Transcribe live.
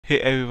Hey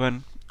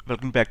everyone,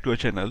 welcome back to our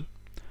channel.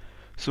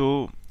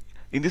 So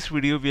in this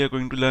video we are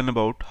going to learn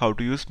about how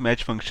to use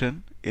match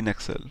function in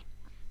Excel.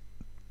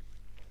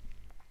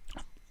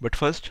 But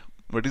first,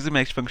 what is the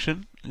match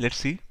function? Let's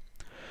see.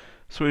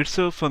 So it's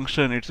a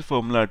function, it's a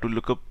formula to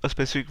look up a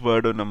specific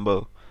word or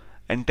number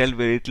and tell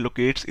where it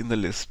locates in the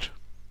list.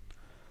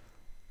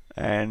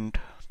 And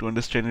to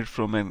understand it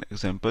from an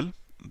example,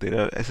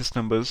 there are SS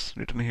numbers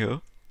written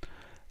here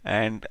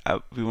and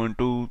we want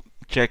to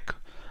check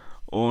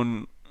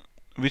on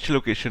which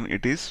location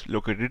it is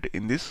located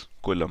in this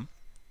column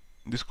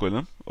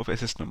of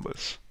SS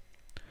numbers.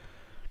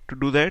 To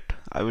do that,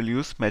 I will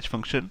use match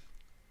function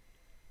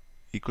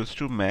equals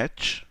to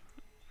match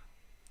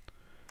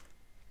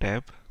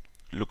tab,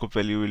 lookup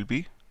value will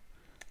be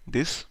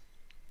this,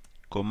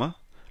 comma,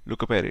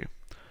 lookup array.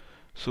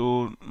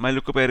 So my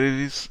lookup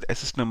array is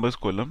SS numbers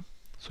column,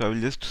 so I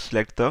will just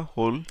select the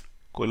whole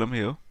column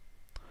here.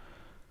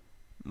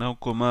 Now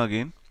comma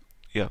again.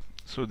 Yeah,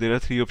 so there are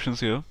three options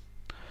here.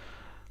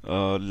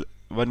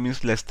 One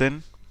means less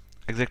than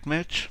exact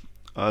match,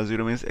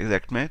 0 means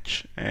exact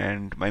match,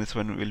 and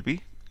 -1 will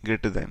be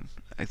greater than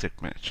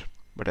exact match.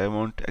 But I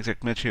want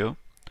exact match here,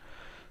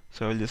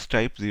 so I will just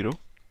type 0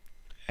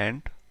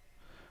 and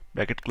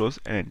bracket close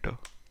and enter.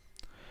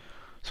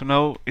 So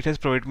now it has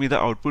provided me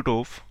the output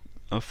of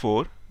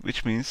 4,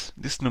 which means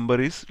this number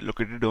is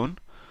located on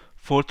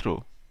 4th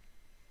row.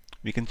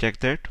 We can check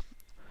that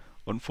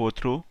on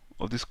 4th row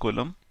of this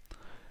column.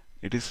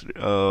 It is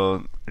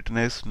written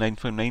as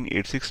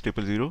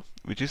 9598600,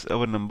 which is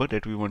our number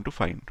that we want to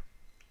find.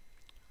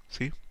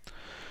 See,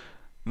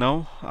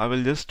 now I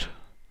will just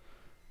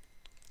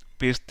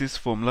paste this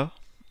formula.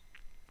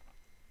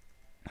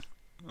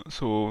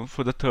 So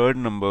for the third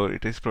number,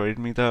 it has provided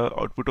me the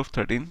output of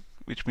 13,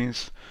 which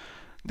means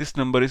this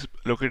number is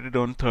located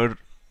on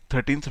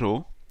 13th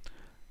row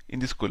in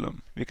this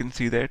column. We can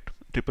see that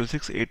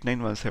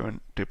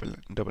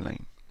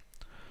 666891799.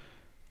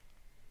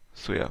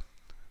 So yeah,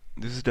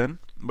 this is done.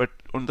 But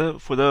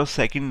for the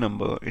second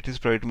number, it is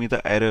providing me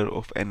the error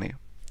of NA,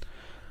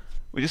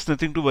 which is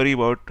nothing to worry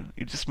about.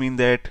 It just means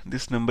that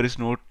this number is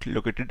not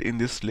located in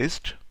this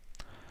list.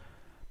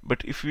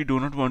 But if we do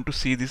not want to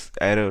see this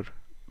error,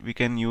 we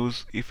can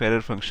use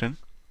IFERROR function.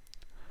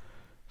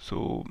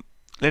 So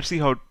let's see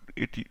how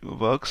it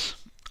works.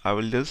 I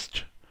will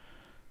just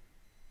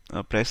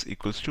press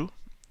equals to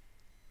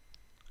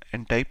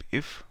and type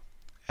if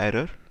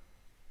error.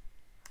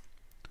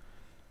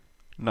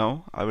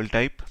 Now I will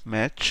type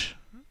match,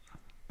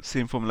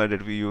 same formula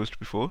that we used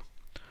before,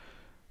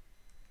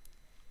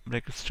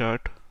 bracket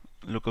start,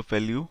 lookup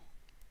value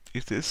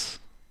is this,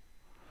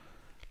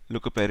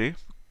 lookup array,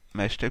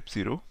 match type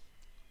 0,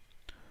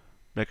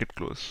 bracket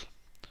close.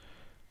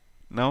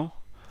 Now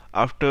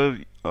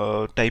after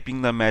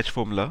typing the match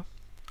formula,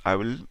 I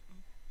will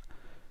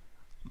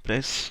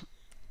press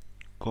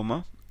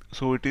comma.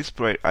 So it is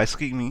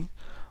asking me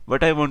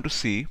what I want to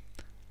see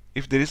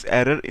if there is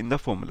error in the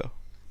formula.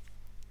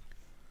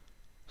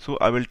 So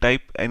I will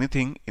type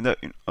anything in the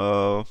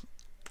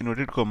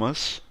inverted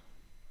commas,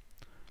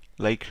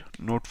 like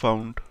not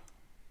found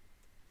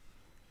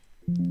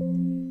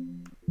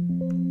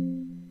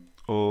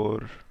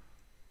or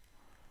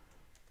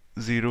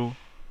 0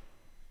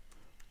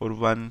 or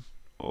 1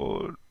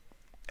 or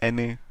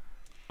NA.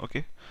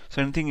 Okay,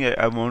 so anything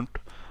I want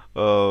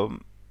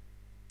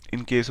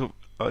in case of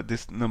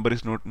this number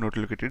is not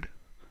located,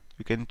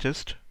 you can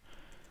just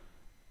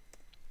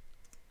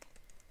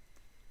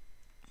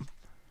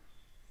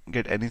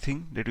get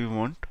anything that we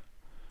want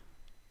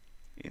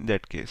in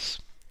that case.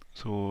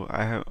 So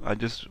I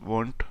just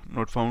want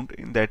not found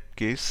in that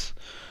case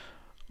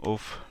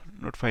of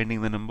not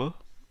finding the number.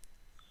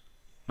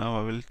 Now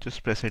I will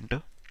just press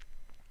enter,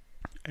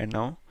 and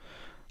now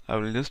I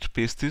will just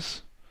paste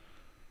this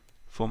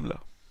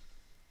formula.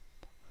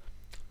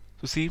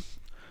 So see,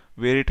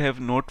 where it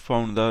have not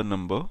found the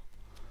number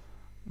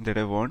that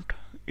I want,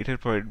 it has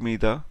provided me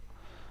the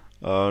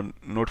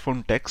not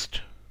found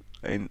text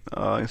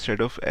instead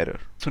of error.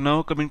 So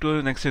now coming to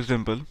our next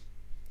example,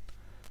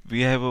 we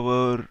have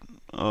our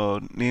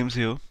names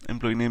here,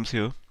 employee names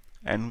here,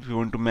 and we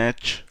want to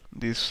match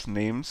these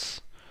names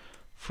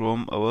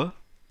from our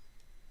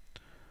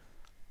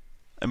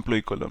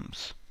employee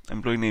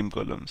name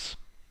columns.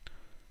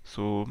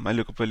 So my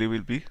lookup value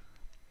will be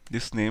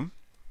this name,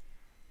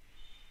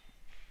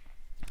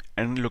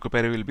 and lookup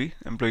array will be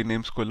employee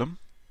names column,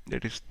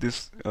 that is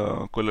this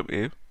column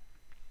A.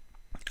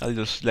 I'll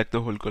just select the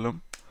whole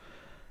column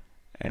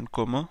and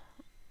comma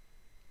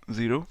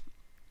 0,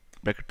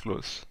 bracket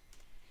close.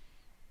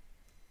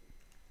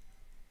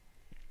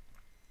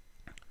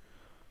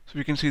 So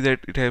we can see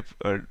that it have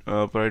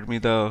provided me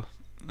the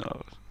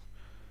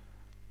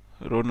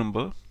row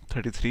number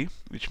 33,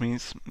 which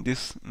means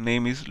this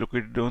name is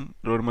located on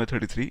row number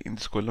 33 in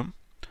this column.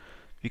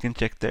 We can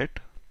check that.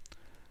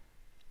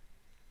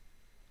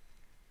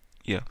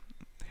 Yeah,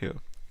 here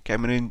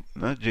Cameron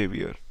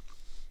Javier.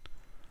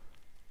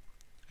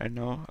 And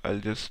now I'll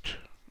just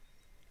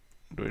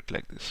do it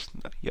like this.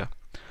 Yeah,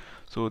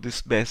 so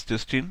this Bass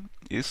Justin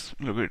is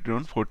located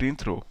on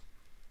 14th row.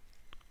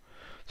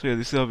 So yeah,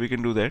 this is how we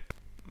can do that.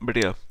 But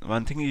yeah,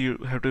 one thing you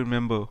have to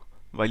remember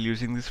while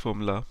using this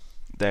formula,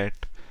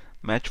 that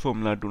match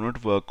formula do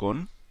not work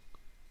on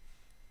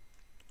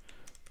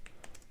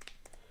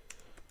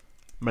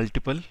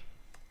multiple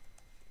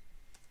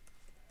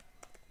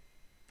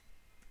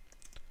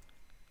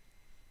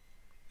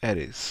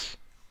arrays,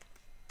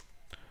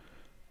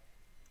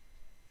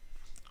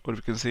 or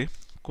we can say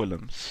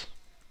columns.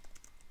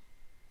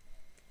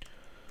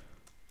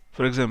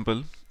 For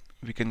example,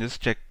 we can just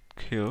check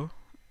here,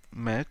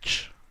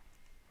 match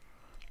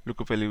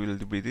lookup value will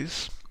be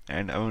this,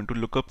 and I want to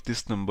look up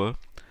this number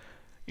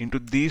into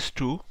these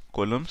two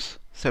columns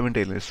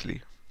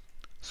simultaneously.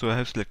 So I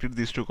have selected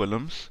these two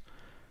columns.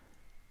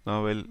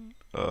 Now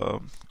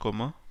I'll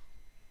comma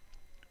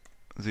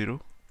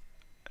 0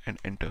 and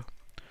enter.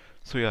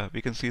 So yeah,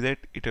 we can see that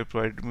it have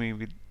provided me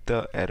with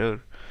the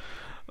error,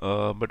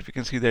 but we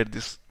can see that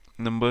this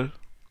number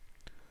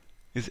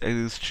is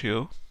exists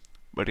here.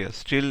 But yeah,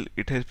 still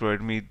it has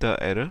provided me the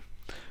error,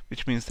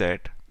 which means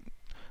that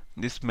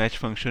this match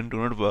function do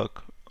not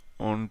work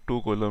on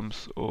two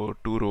columns or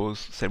two rows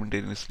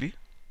simultaneously.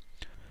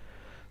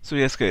 So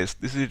yes guys,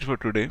 this is it for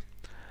today,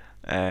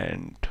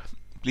 and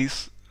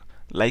please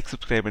like,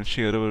 subscribe and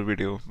share our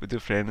video with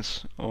your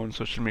friends on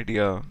social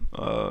media,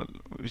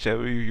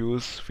 whichever you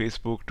use,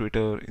 Facebook,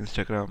 Twitter,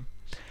 Instagram.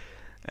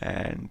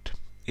 And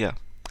yeah,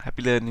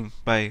 happy learning.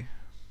 Bye.